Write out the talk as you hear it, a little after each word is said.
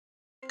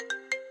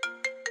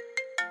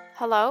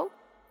Hello?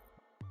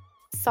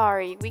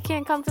 Sorry, we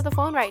can't come to the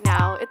phone right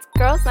now. It's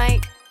girls' night.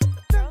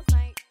 Girls'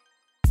 night.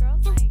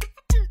 Girls' night.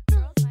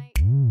 Girls' night.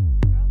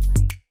 Girls'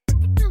 night.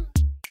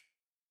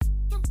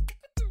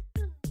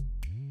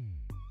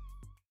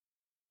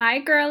 Hi,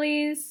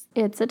 girlies.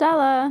 It's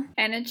Adela.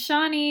 And it's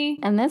Shawnee.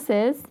 And this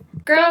is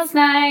Girls'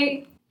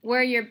 Night.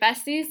 We're your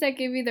besties that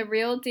give you the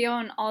real deal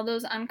on all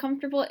those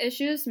uncomfortable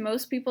issues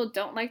most people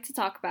don't like to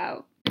talk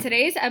about.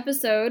 Today's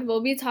episode,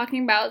 we'll be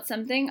talking about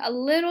something a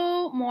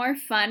little more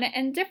fun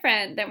and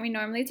different than we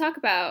normally talk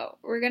about.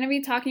 We're going to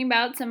be talking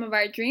about some of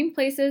our dream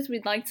places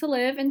we'd like to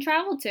live and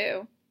travel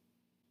to.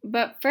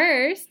 But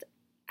first,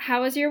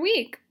 how was your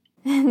week?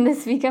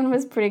 This weekend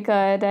was pretty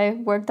good. I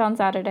worked on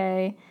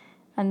Saturday,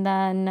 and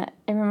then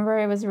I remember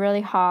it was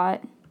really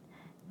hot.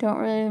 Don't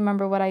really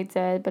remember what I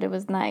did, but it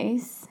was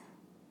nice.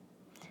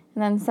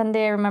 And then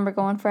Sunday, I remember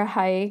going for a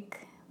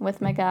hike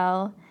with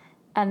Miguel,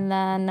 and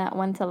then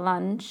went to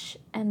lunch,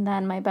 and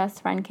then my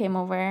best friend came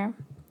over,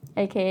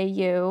 aka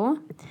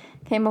you,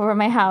 came over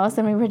my house,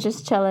 and we were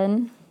just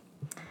chilling.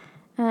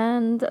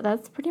 And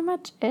that's pretty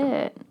much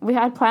it. We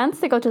had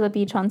plans to go to the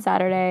beach on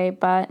Saturday,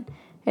 but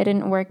it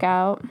didn't work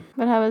out.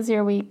 But how was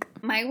your week?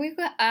 My week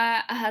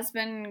has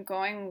been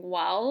going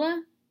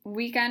well.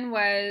 Weekend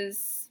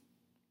was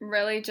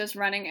really just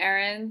running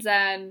errands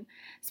and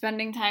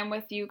spending time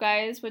with you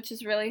guys, which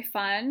is really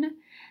fun.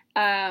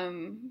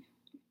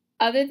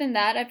 Other than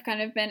that, I've kind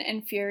of been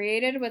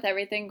infuriated with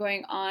everything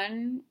going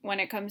on when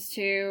it comes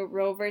to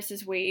Roe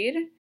versus Wade.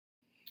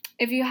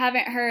 If you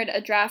haven't heard,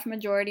 a draft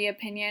majority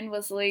opinion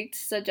was leaked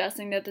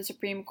suggesting that the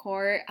Supreme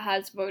Court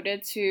has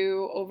voted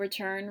to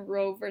overturn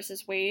Roe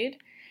versus Wade.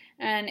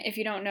 And if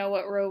you don't know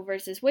what Roe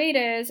versus Wade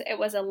is, it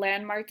was a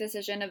landmark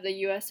decision of the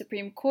U.S.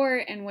 Supreme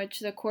Court in which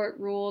the court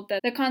ruled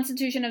that the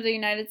Constitution of the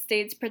United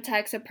States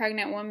protects a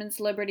pregnant woman's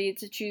liberty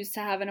to choose to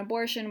have an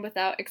abortion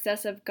without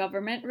excessive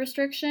government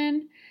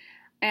restriction.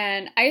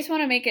 And I just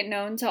want to make it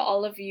known to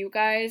all of you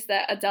guys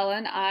that Adela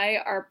and I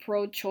are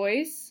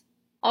pro-choice.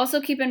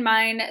 Also keep in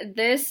mind,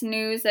 this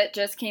news that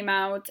just came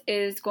out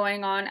is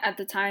going on at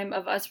the time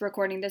of us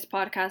recording this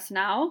podcast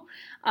now.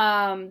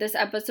 This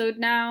episode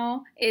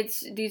now,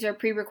 these are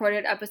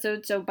pre-recorded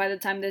episodes, so by the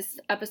time this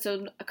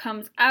episode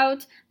comes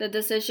out, the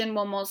decision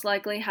will most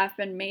likely have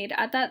been made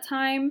at that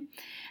time.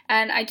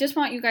 And I just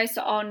want you guys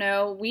to all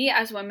know, we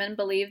as women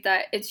believe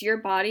that it's your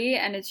body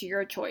and it's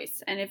your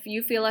choice. And if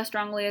you feel as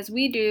strongly as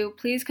we do,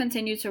 please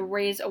continue to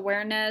raise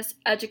awareness,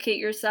 educate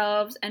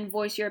yourselves, and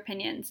voice your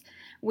opinions.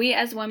 We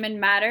as women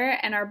matter,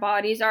 and our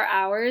bodies are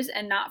ours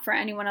and not for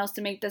anyone else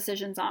to make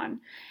decisions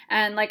on.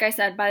 And like I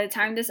said, by the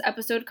time this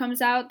episode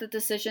comes out, the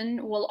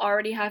decision will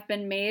already have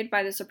been made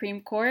by the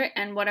Supreme Court,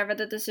 and whatever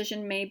the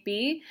decision may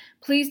be,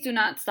 please do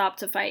not stop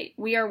to fight.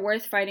 We are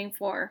worth fighting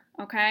for,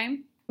 okay?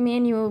 Me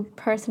and you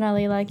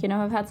personally,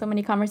 have had so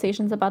many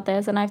conversations about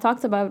this, and I've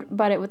talked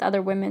about it with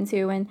other women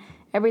too, and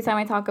every time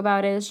I talk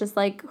about it, it's just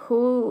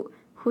who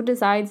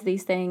decides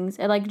these things?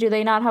 Do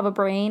they not have a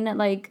brain?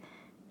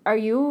 Are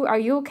you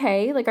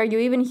okay? Are you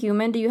even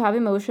human? Do you have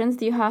emotions?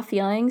 Do you have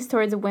feelings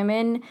towards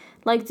women?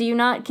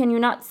 Can you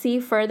not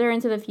see further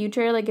into the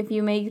future? If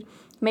you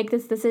make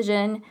this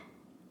decision,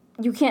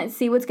 you can't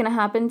see what's going to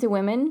happen to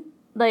women?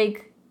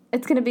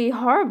 It's going to be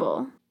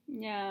horrible.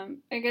 Yeah,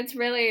 it gets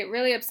really,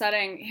 really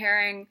upsetting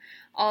hearing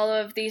all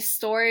of these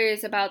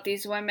stories about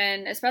these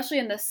women, especially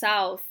in the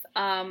South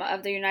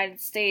of the United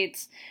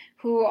States,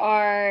 who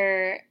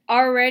are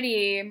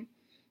already,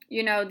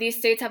 these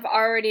states have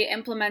already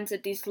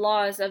implemented these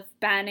laws of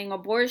banning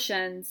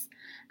abortions.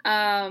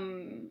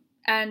 And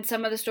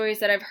some of the stories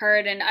that I've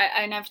heard and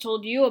I've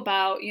told you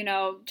about,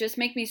 just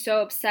make me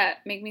so upset,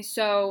 make me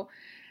so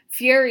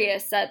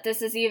furious that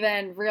this is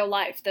even real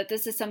life, that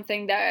this is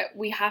something that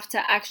we have to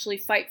actually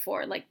fight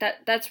for.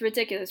 That's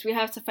ridiculous. We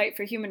have to fight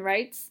for human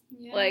rights.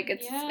 Yeah,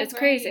 it's right.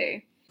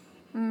 crazy.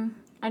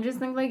 I just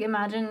think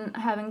imagine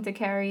having to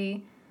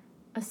carry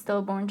a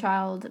stillborn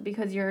child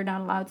because you're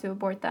not allowed to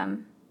abort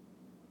them.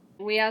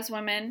 We as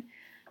women,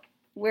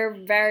 we're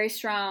very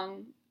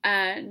strong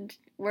and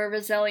we're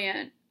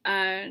resilient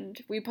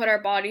and we put our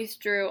bodies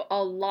through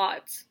a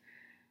lot.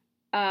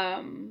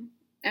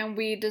 And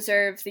we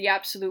deserve the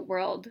absolute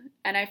world.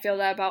 And I feel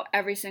that about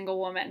every single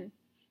woman.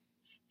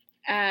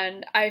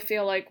 And I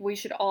feel like we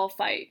should all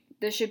fight.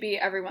 This should be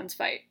everyone's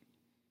fight.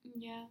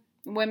 Yeah.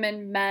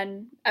 Women,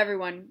 men,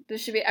 everyone.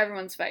 This should be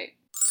everyone's fight.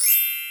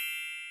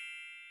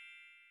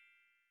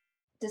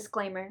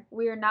 Disclaimer.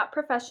 We are not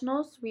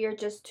professionals. We are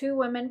just two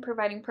women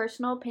providing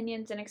personal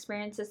opinions and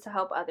experiences to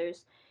help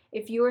others.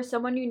 If you or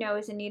someone you know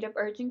is in need of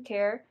urgent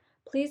care,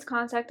 please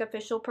contact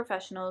official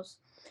professionals.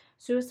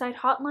 Suicide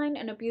hotline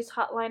and abuse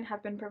hotline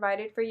have been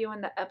provided for you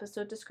in the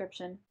episode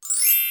description.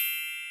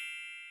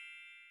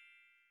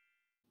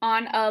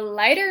 On a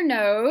lighter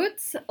note,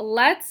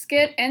 let's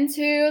get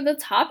into the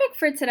topic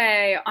for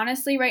today.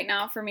 Honestly, right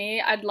now for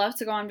me, I'd love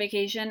to go on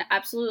vacation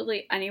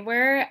absolutely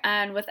anywhere,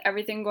 and with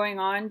everything going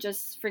on,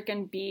 just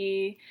freaking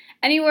be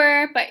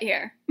anywhere but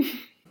here.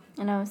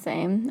 I know,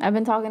 same. I've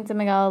been talking to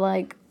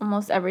Miguel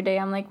almost every day.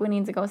 I'm we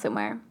need to go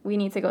somewhere. We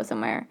need to go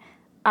somewhere.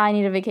 I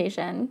need a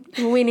vacation.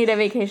 We need a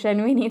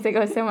vacation. We need to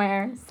go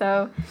somewhere.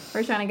 So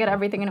we're trying to get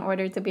everything in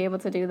order to be able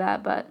to do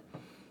that. But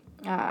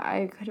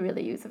I could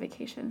really use a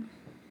vacation.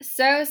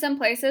 So some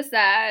places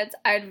that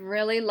I'd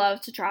really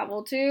love to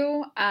travel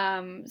to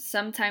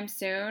sometime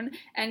soon.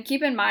 And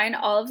keep in mind,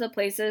 all of the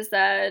places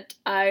that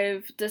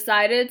I've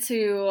decided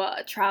to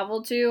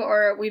travel to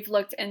or we've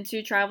looked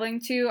into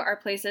traveling to are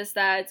places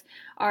that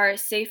are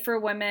safe for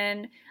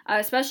women,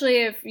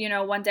 especially if,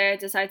 one day I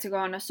decide to go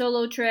on a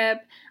solo trip,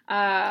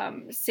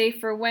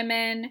 safe for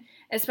women,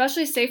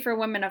 especially safe for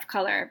women of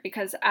color,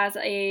 because as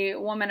a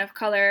woman of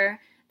color,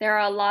 there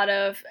are a lot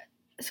of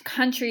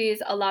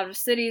countries, a lot of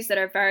cities that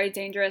are very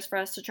dangerous for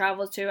us to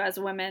travel to as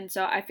women.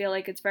 So I feel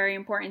like it's very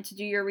important to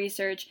do your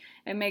research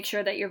and make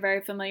sure that you're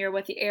very familiar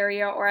with the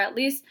area, or at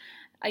least,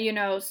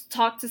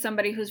 talk to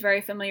somebody who's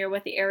very familiar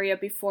with the area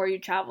before you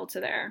travel to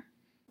there.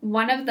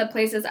 One of the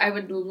places I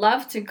would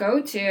love to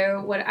go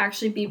to would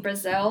actually be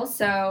Brazil.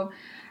 So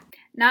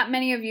not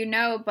many of you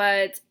know,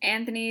 but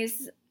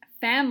Anthony's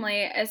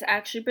family is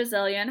actually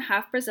Brazilian,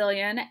 half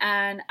Brazilian,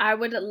 and I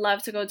would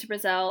love to go to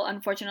Brazil.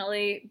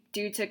 Unfortunately,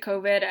 due to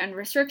COVID and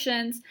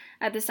restrictions,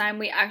 at this time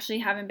we actually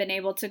haven't been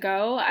able to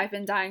go. I've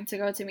been dying to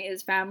go to meet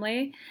his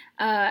family,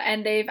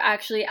 and they've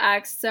actually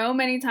asked so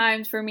many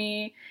times for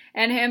me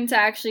and him to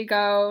actually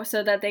go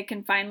so that they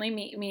can finally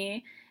meet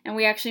me. And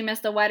we actually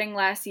missed the wedding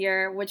last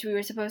year, which we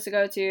were supposed to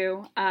go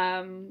to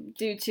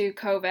due to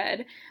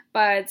COVID.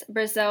 But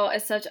Brazil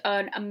is such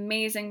an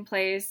amazing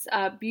place,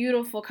 a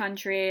beautiful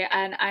country,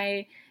 and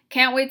I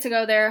can't wait to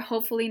go there,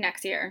 hopefully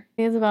next year.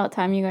 It's about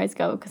time you guys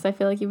go, because I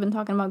feel like you've been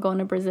talking about going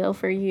to Brazil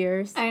for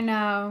years. I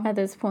know. At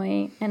this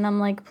point, and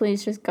I'm like,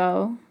 please just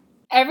go.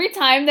 Every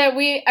time that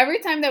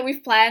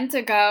we've planned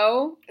to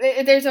go,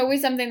 there's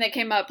always something that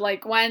came up.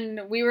 Like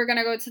when we were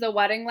gonna go to the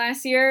wedding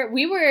last year,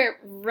 we were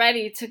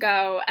ready to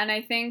go, and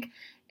I think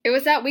it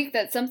was that week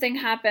that something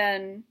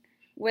happened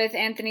with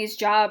Anthony's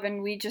job,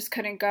 and we just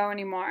couldn't go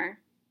anymore.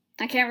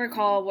 I can't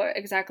recall what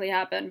exactly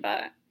happened,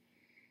 but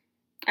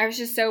I was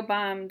just so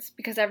bummed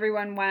because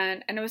everyone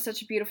went, and it was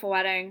such a beautiful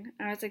wedding,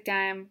 and I was like,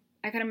 damn,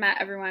 I could have met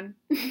everyone.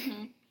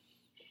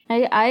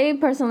 I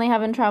personally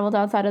haven't traveled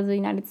outside of the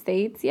United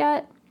States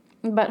yet.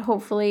 But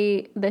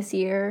hopefully this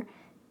year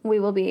we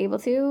will be able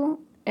to.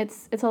 It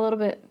gets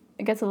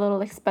a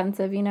little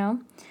expensive,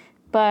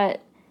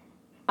 But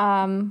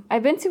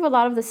I've been to a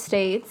lot of the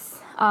states.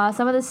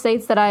 Some of the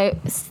states that I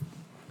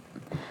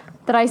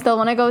still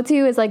want to go to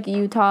is like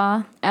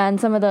Utah,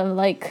 and some of the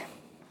like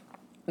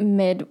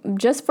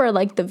just for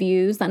like the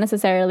views, not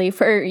necessarily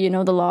for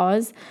the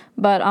laws,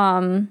 but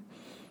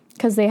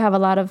because they have a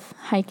lot of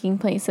hiking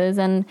places,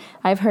 and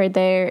I've heard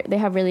they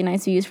have really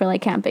nice views for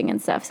like camping and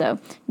stuff. So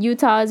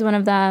Utah is one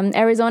of them.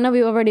 Arizona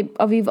we've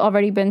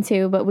already been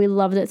to, but we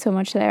loved it so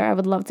much there. I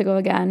would love to go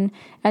again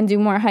and do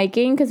more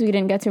hiking because we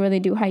didn't get to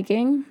really do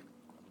hiking.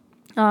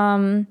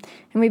 And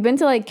we've been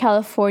to like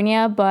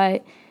California,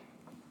 but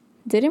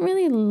didn't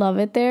really love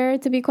it there,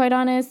 to be quite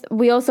honest.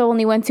 We also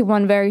only went to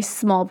one very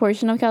small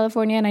portion of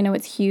California, and I know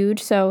it's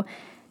huge. So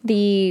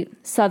the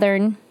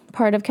southern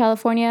part of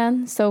California,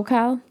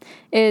 SoCal,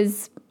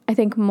 is I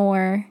think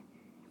more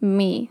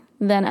me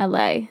than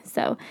LA.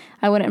 So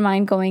I wouldn't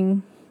mind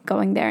going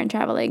there and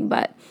traveling,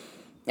 but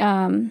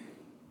and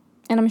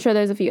I'm sure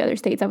there's a few other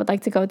states I would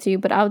like to go to,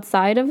 but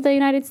outside of the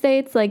United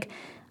States, like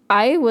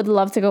I would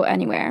love to go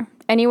anywhere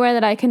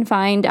that I can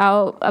find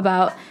out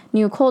about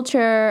new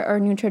culture or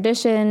new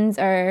traditions,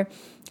 or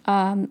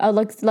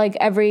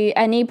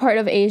any part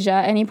of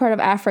Asia, any part of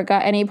Africa,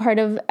 any part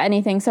of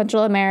anything,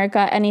 Central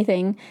America,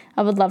 anything.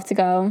 I would love to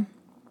go.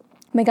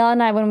 Miguel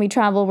and I, when we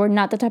travel, we're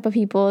not the type of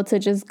people to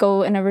just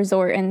go in a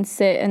resort and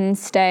sit and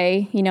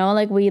stay,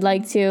 Like we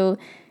like to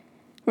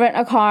rent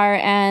a car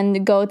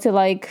and go to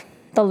like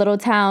the little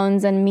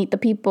towns and meet the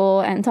people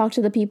and talk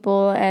to the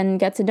people and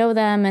get to know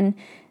them and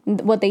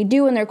what they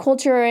do in their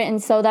culture.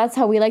 And so that's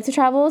how we like to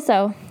travel.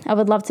 So I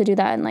would love to do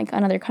that in like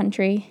another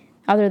country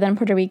other than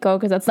Puerto Rico,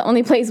 because that's the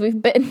only place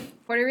we've been.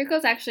 Puerto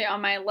Rico's actually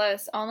on my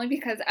list, only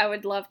because I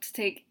would love to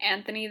take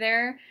Anthony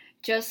there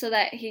just so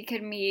that he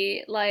could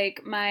meet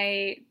like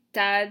my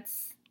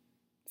dad's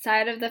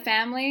side of the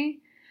family.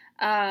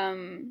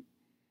 And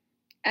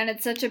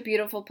it's such a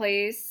beautiful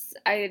place.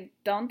 I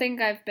don't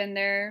think I've been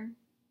there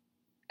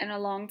in a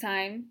long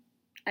time.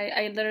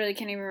 I literally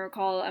can't even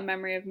recall a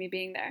memory of me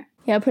being there.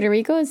 Yeah, Puerto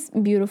Rico is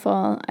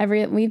beautiful.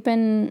 We've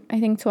been, I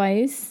think,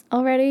 twice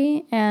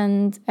already,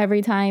 and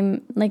every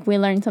time, like, we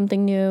learn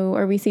something new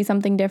or we see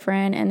something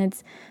different, and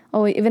it's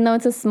always, even though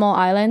it's a small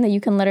island that you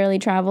can literally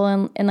travel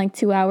in like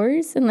 2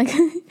 hours, and like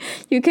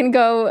you can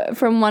go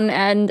from one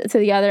end to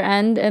the other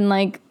end in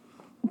like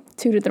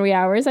 2 to 3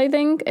 hours, I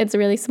think. It's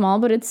really small,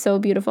 but it's so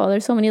beautiful.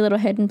 There's so many little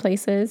hidden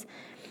places.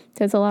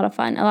 So it's a lot of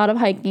fun. A lot of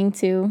hiking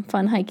too,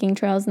 fun hiking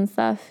trails and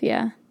stuff.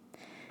 Yeah,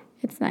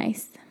 it's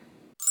nice.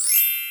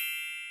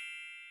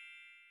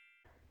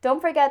 Don't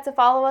forget to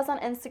follow us on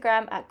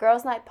Instagram at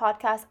Girls Night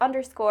Podcast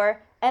 _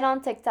 and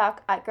on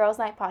TikTok at Girls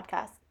Night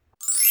Podcast.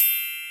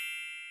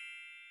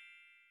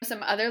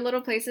 Some other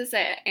little places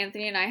that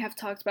Anthony and I have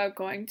talked about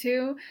going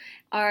to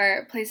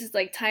are places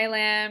like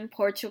Thailand,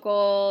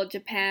 Portugal,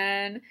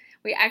 Japan.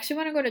 We actually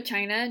want to go to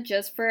China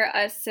just for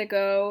us to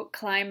go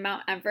climb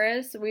Mount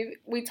Everest.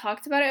 We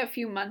talked about it a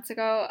few months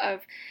ago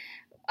of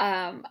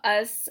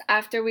us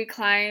after we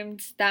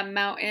climbed that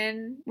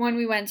mountain when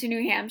we went to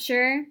New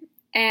Hampshire.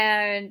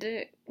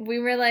 And we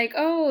were like,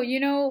 oh, you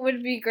know, what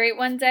would be great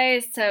one day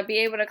is to be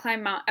able to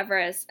climb Mount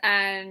Everest.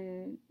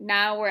 And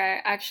now we're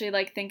actually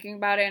like thinking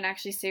about it and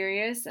actually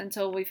serious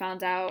until we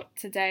found out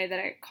today that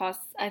it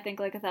costs, I think,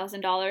 like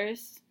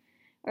 $1,000.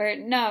 Or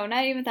no,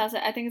 not even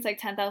 1,000. I think it's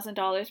like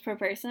 $10,000 per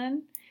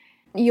person.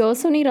 You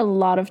also need a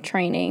lot of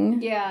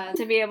training. Yeah,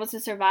 to be able to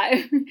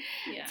survive.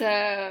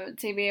 Yeah.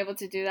 To be able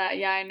to do that.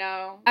 Yeah, I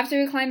know.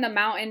 After we climbed the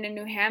mountain in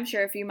New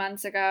Hampshire a few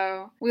months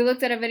ago, we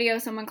looked at a video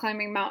of someone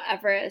climbing Mount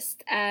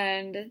Everest,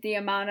 and the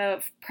amount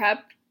of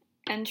prep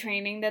and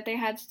training that they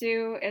had to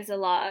do is a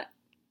lot.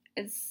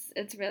 It's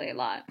really a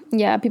lot.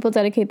 Yeah, people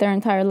dedicate their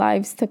entire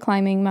lives to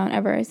climbing Mount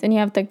Everest, and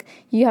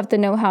you have to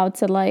know how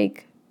to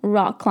like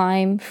rock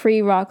climb,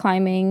 free rock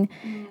climbing,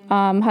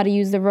 how to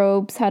use the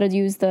ropes, how to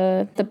use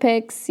the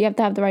picks. You have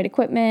to have the right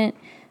equipment.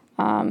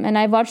 And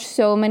I've watched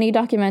so many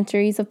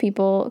documentaries of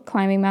people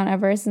climbing Mount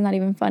Everest. It's not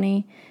even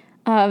funny.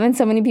 And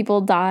so many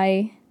people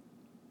die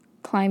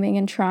climbing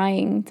and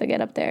trying to get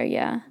up there.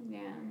 Yeah.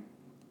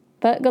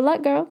 But good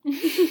luck, girl.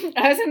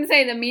 I was going to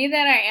say, the me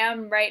that I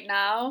am right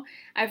now,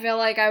 I feel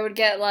like I would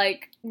get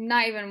like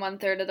not even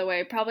 1/3 of the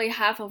way, probably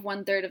half of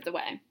 1/3 of the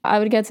way. I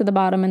would get to the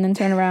bottom and then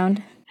turn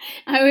around.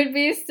 I would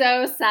be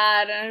so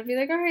sad, and I'd be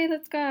like, all right,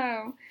 let's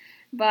go.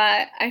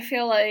 But I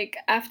feel like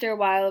after a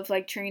while of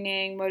like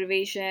training,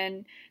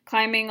 motivation,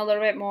 climbing a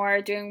little bit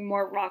more, doing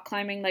more rock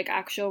climbing, like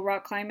actual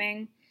rock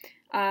climbing,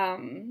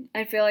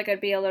 I feel like I'd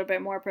be a little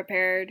bit more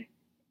prepared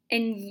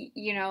in,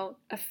 you know,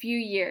 a few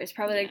years,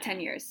 probably like 10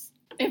 years.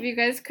 If you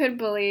guys could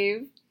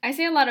believe, I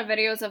see a lot of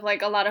videos of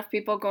like a lot of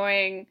people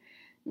going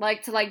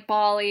like to like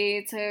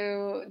Bali,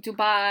 to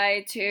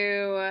Dubai,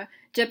 to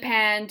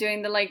Japan,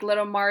 doing the like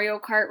little Mario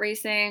Kart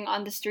racing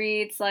on the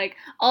streets. Like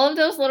all of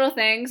those little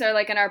things are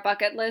like in our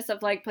bucket list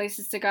of like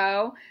places to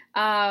go.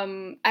 I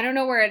don't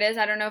know where it is.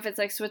 I don't know if it's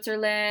like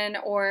Switzerland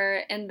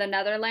or in the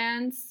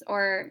Netherlands,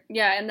 or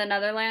in the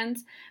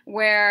Netherlands,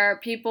 where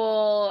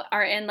people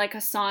are in like a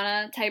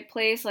sauna type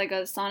place, like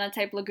a sauna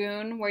type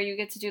lagoon where you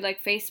get to do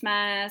like face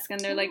masks and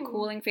they're like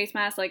cooling face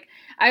masks. Like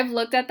I've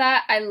looked at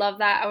that. I love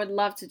that. I would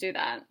love to do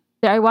that.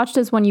 I watched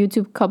this one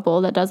YouTube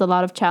couple that does a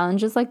lot of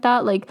challenges like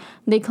that. Like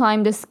they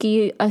climbed a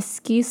ski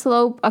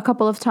slope a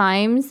couple of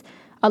times,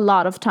 a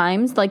lot of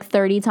times, like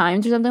 30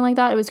 times or something like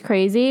that. It was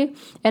crazy.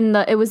 And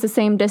it was the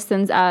same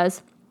distance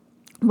as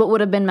what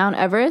would have been Mount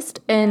Everest.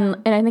 And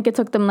I think it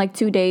took them like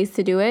 2 days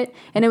to do it.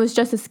 And it was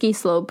just a ski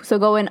slope. So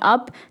going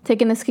up,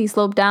 taking the ski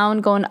slope down,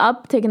 going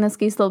up, taking the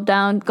ski slope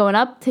down, going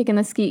up, taking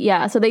the ski.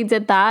 Yeah, so they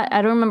did that.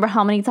 I don't remember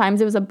how many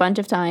times. It was a bunch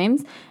of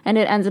times. And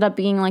it ended up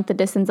being like the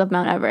distance of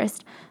Mount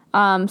Everest.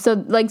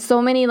 So like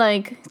so many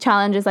like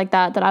challenges like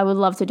that I would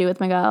love to do with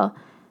Miguel,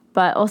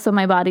 but also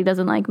my body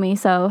doesn't like me,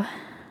 so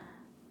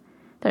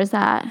there's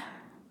that.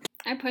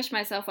 I push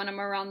myself when I'm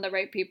around the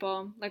right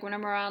people. Like when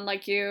I'm around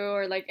like you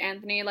or like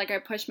Anthony, like I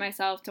push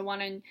myself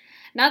to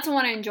not to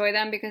want to enjoy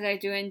them, because I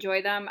do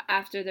enjoy them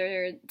after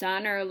they're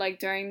done, or like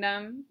during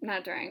them.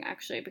 Not during,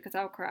 actually, because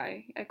I'll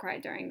cry. I cry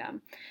during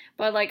them.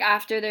 But like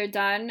after they're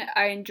done,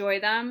 I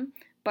enjoy them.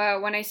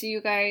 But when I see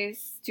you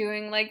guys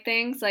doing like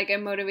things, like it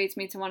motivates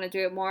me to want to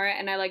do it more,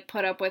 and I like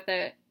put up with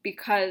it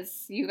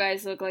because you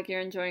guys look like you're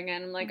enjoying it.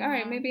 And I'm like, all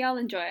right, maybe I'll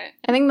enjoy it.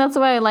 I think that's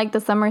why I like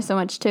the summer so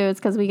much too. It's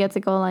because we get to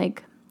go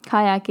like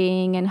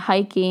kayaking and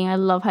hiking. I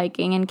love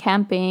hiking and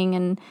camping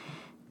and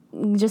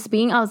just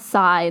being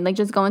outside, like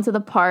just going to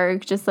the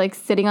park, just like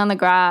sitting on the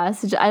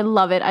grass. I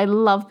love it. I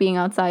love being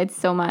outside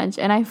so much.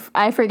 And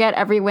I forget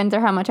every winter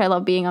how much I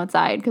love being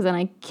outside, because then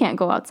I can't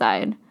go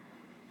outside.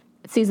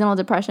 Seasonal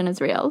depression is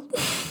real.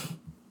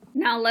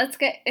 Now let's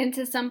get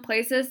into some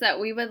places that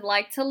we would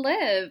like to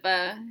live.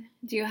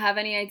 Do you have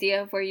any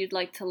idea of where you'd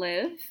like to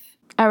live?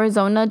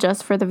 Arizona,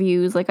 just for the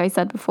views, like I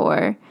said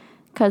before,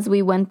 because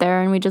we went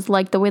there and we just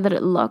liked the way that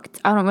it looked.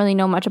 I don't really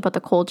know much about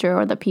the culture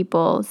or the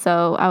people,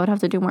 so I would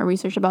have to do more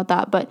research about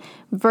that. But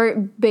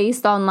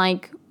based on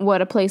like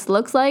what a place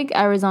looks like,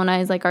 Arizona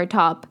is like our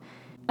top.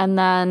 And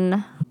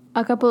then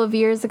a couple of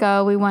years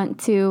ago, we went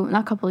to,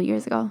 not a couple of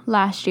years ago,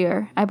 last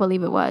year, I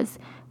believe it was,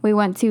 we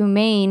went to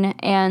Maine,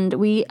 and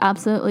we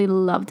absolutely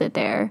loved it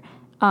there.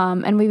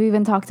 And we've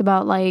even talked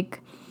about, like,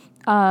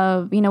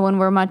 when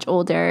we're much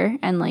older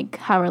and, like,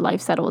 how our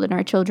life settled and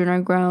our children are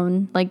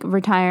grown, like,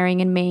 retiring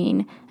in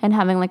Maine and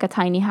having, like, a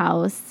tiny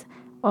house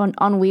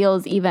on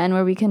wheels even,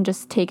 where we can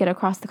just take it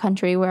across the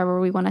country wherever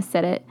we want to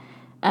sit it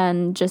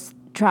and just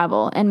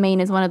travel. And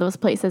Maine is one of those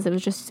places. It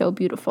was just so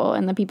beautiful,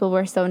 and the people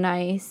were so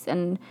nice,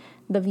 and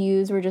the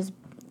views were just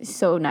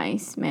so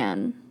nice,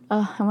 man.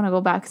 I want to go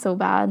back so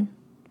bad.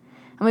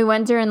 And we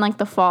went during, like,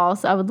 the fall,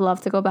 so I would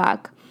love to go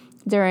back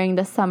during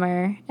the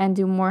summer and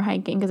do more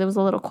hiking, because it was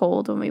a little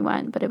cold when we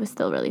went, but it was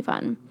still really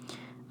fun.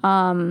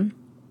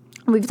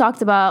 we've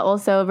talked about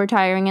also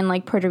retiring in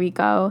like Puerto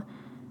Rico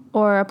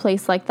or a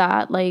place like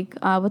that. Like,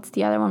 what's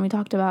the other one we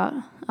talked about?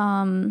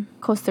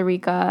 Costa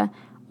Rica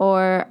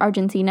or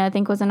Argentina, I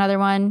think was another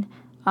one.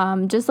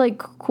 Just like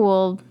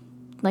cool,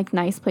 like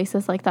nice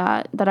places like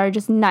that are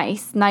just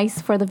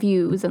nice for the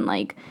views and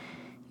like,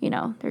 you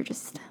know, they're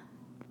just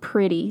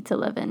pretty to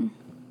live in.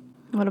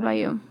 What about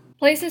you?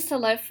 Places to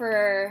live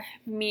for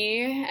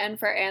me and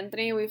for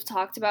Anthony, we've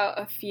talked about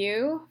a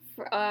few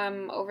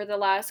over the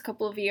last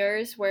couple of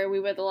years where we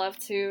would love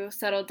to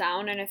settle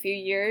down in a few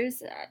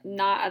years,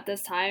 not at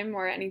this time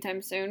or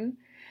anytime soon.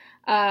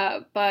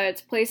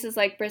 But places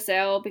like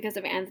Brazil, because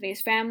of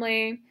Anthony's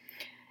family,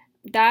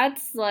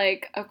 that's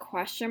like a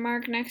question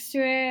mark next to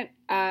it.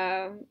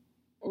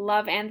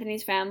 Love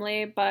Anthony's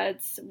family,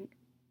 but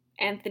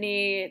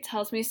Anthony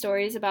tells me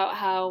stories about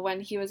how when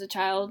he was a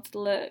child,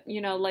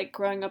 you know, like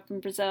growing up in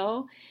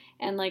Brazil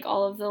and like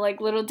all of the like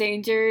little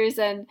dangers,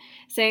 and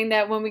saying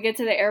that when we get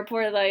to the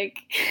airport, like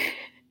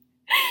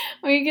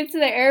when you get to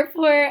the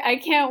airport, I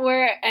can't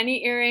wear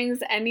any earrings,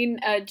 any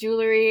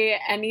jewelry,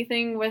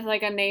 anything with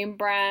like a name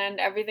brand.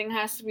 Everything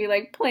has to be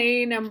like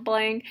plain and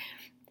blank.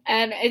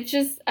 And it's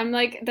just, I'm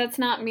like, that's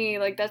not me.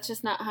 Like, that's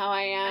just not how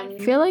I am. I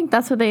feel like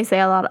that's what they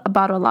say a lot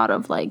about a lot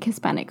of like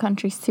Hispanic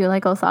countries too,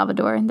 like El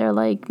Salvador. They're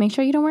like, make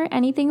sure you don't wear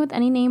anything with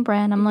any name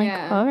brand. I'm like,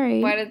 all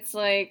right. But it's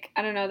like,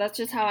 I don't know. That's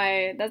just how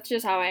I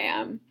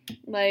am.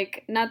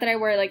 Like, not that I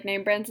wear like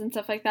name brands and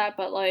stuff like that,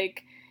 but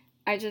like,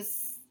 I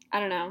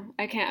don't know.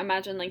 I can't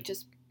imagine like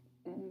just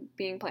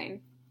being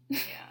plain.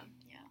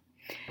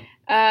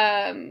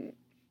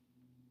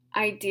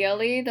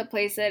 Ideally, the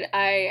place that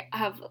I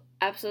have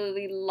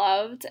absolutely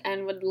loved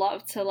and would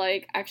love to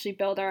like actually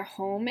build our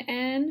home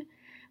in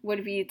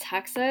would be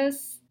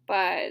Texas,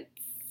 but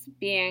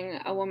being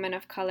a woman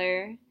of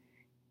color,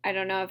 I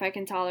don't know if I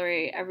can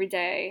tolerate every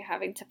day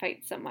having to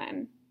fight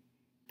someone.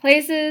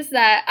 Places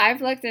that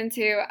I've looked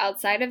into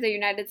outside of the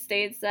United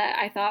States that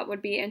I thought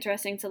would be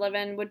interesting to live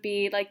in would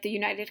be like the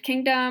United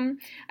Kingdom.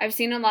 I've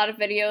seen a lot of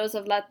videos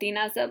of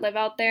Latinas that live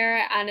out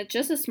there, and it's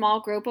just a small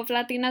group of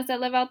Latinas that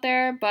live out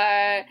there,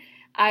 but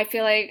I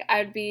feel like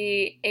I'd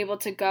be able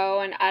to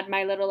go and add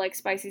my little like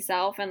spicy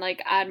self and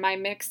like add my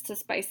mix to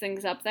spice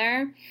things up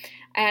there.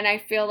 And I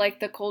feel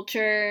like the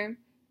culture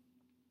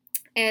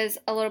is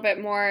a little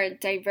bit more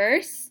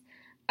diverse.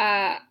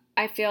 I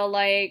feel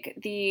like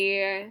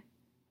the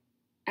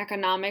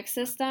economic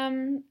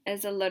system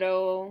is a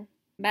little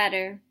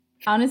better.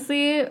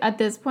 Honestly, at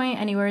this point,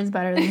 anywhere is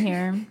better than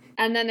here.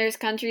 And then there's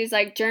countries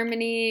like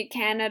Germany,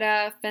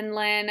 Canada,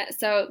 Finland.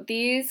 So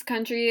these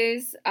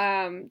countries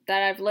that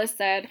I've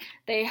listed,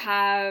 they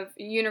have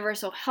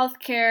universal health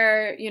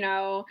care, you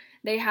know,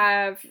 they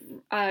have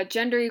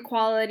gender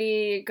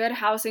equality, good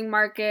housing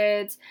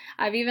markets.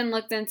 I've even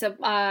looked into,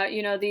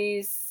 you know,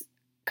 these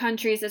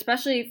countries,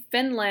 especially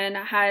Finland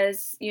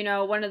has, you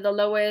know, one of the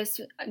lowest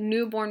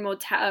newborn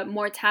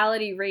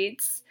mortality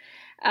rates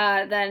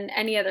than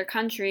any other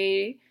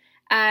country.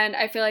 And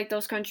I feel like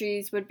those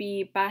countries would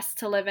be best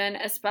to live in,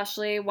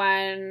 especially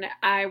when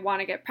I want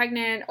to get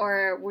pregnant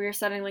or we're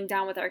settling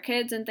down with our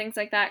kids and things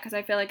like that, because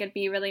I feel like it'd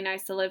be really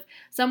nice to live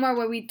somewhere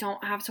where we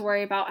don't have to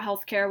worry about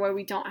healthcare, where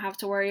we don't have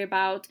to worry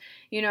about,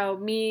 you know,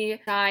 me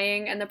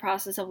dying in the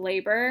process of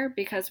labor,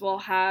 because we'll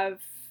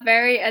have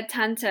very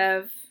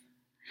attentive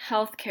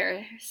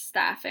healthcare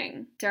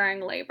staffing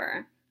during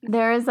labor.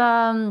 There is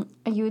a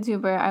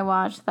YouTuber I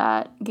watched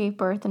that gave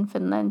birth in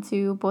Finland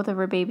to both of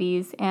her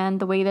babies, and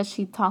the way that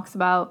she talks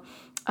about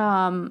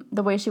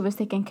the way she was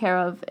taken care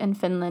of in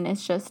Finland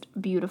is just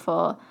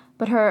beautiful.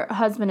 But her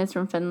husband is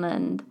from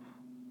Finland,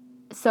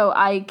 so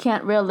I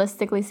can't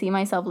realistically see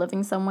myself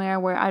living somewhere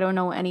where I don't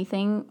know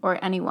anything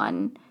or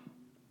anyone.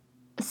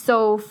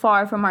 So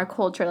far from our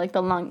culture, like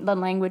the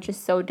language is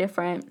so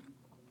different.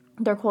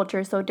 Their culture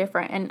is so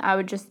different, and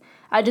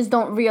I just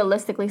don't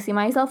realistically see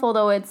myself,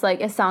 although it's like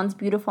it sounds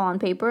beautiful on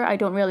paper, I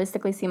don't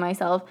realistically see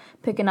myself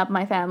picking up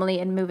my family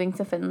and moving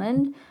to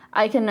Finland.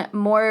 I can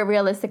more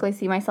realistically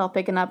see myself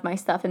picking up my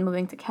stuff and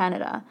moving to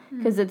Canada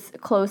because it's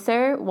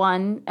closer,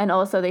 one, and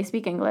also they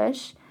speak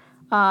English,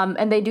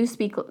 and they do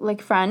speak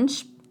like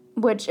French,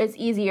 which is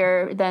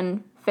easier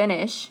than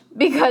Finnish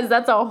because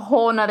that's a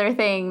whole nother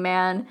thing,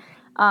 man.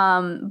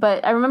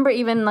 But I remember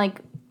even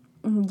like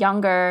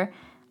younger,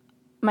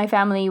 my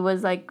family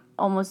was like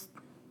almost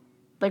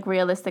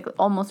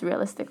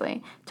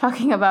realistically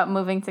talking about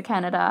moving to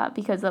Canada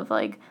because of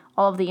like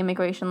all of the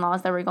immigration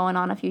laws that were going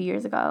on several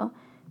years ago,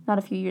 and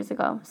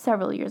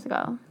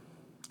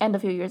a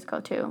few years ago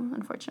too,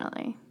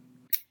 unfortunately.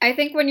 I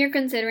think when you're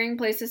considering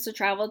places to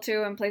travel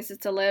to and places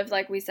to live,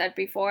 like we said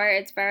before,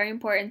 it's very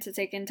important to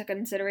take into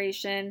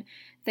consideration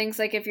things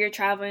like if you're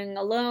traveling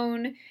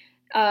alone,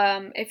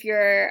 if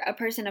you're a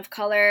person of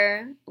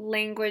color,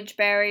 language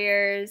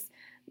barriers,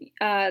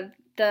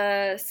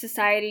 the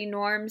society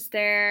norms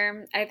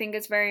there. I think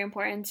it's very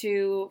important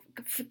to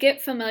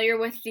get familiar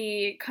with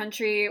the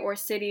country or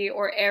city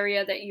or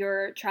area that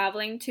you're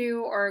traveling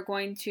to or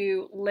going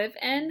to live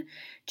in,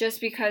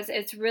 just because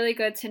it's really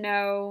good to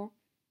know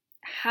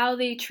how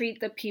they treat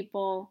the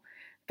people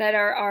that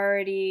are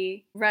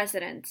already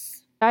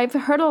residents. I've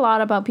heard a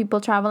lot about people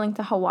traveling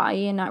to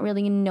Hawaii and not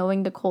really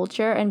knowing the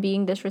culture and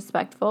being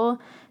disrespectful.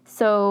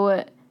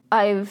 So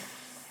I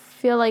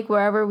feel like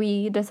wherever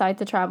we decide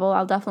to travel,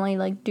 I'll definitely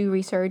like do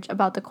research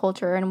about the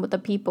culture and what the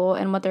people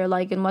and what they're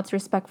like and what's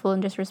respectful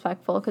and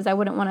disrespectful, because I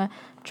wouldn't want to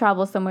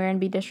travel somewhere and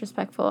be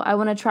disrespectful. I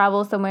want to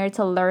travel somewhere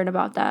to learn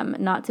about them,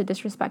 not to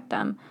disrespect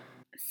them.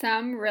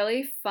 Some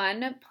really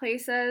fun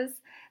places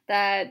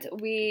that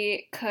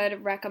we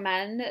could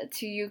recommend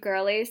to you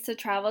girlies to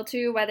travel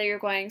to, whether you're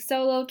going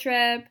solo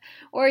trip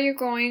or you're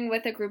going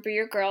with a group of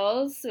your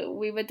girls,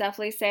 we would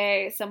definitely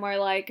say somewhere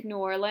like New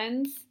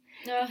Orleans.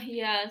 Oh,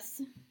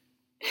 yes.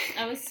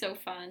 That was so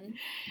fun.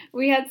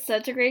 We had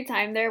such a great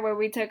time there where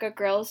we took a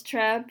girls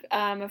trip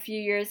a few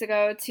years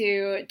ago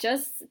to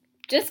just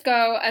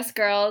go as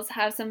girls,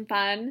 have some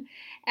fun,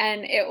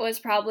 and it was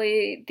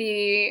probably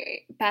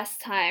the best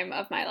time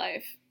of my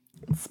life.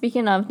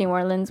 Speaking of New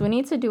Orleans, we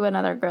need to do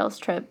another girls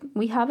trip.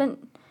 We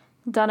haven't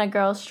done a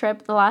girls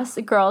trip. The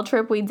last girl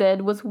trip we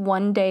did was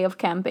 1 day of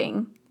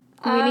camping.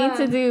 We need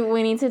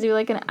to do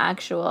like an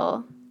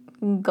actual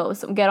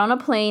get on a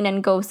plane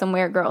and go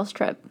somewhere girls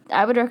trip.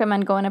 I would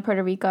recommend going to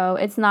Puerto Rico.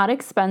 It's not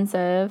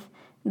expensive.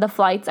 The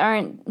flights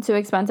aren't too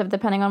expensive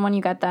depending on when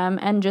you get them,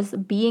 and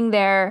just being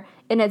there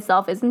in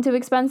itself isn't too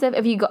expensive.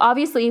 If you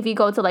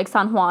go to like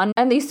San Juan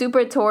and these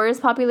super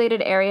tourist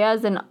populated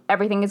areas, then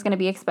everything is going to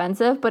be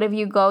expensive. But if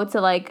you go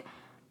to like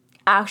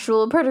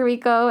actual Puerto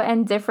Rico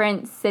and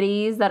different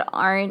cities that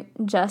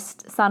aren't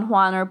just San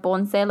Juan or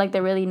Ponce, like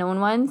the really known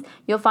ones,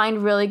 you'll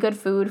find really good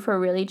food for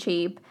really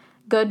cheap.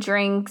 Good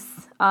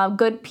drinks,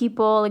 good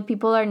people, like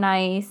people are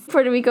nice.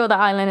 Puerto Rico, the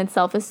island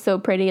itself is so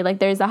pretty. Like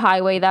there's a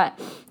highway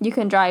that you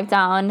can drive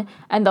down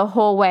and the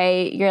whole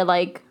way you're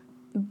like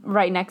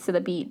right next to the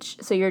beach.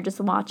 So you're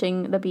just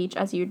watching the beach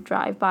as you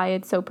drive by.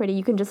 It's so pretty.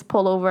 You can just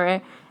pull over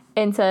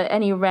into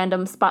any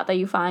random spot that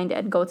you find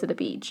and go to the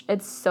beach.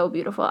 It's so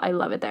beautiful. I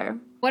love it there.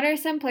 What are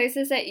some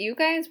places that you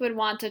guys would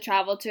want to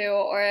travel to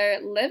or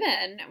live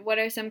in? What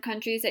are some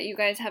countries that you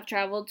guys have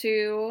traveled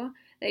to,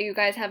 that you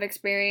guys have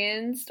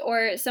experienced,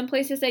 or some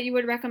places that you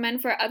would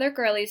recommend for other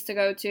girlies to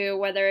go to,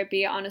 whether it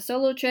be on a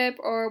solo trip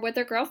or with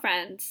their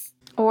girlfriends?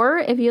 Or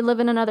if you live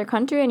in another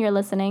country and you're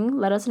listening,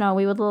 let us know.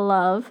 We would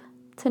love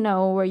to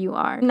know where you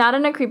are. Not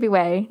in a creepy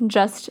way,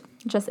 just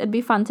it'd be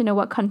fun to know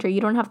what country.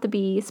 You don't have to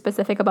be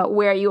specific about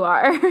where you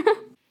are.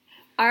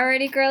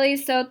 Alrighty,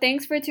 girlies, so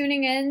thanks for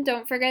tuning in.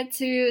 Don't forget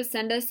to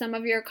send us some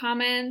of your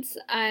comments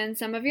and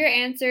some of your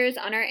answers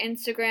on our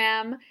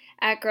Instagram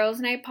at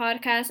Girls Night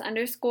Podcast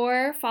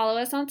 _. Follow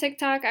us on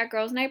TikTok at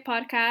Girls Night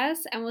Podcast,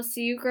 and we'll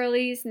see you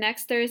girlies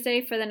next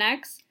Thursday for the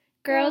next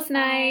Girls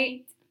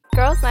Night.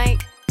 Girls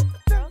Night.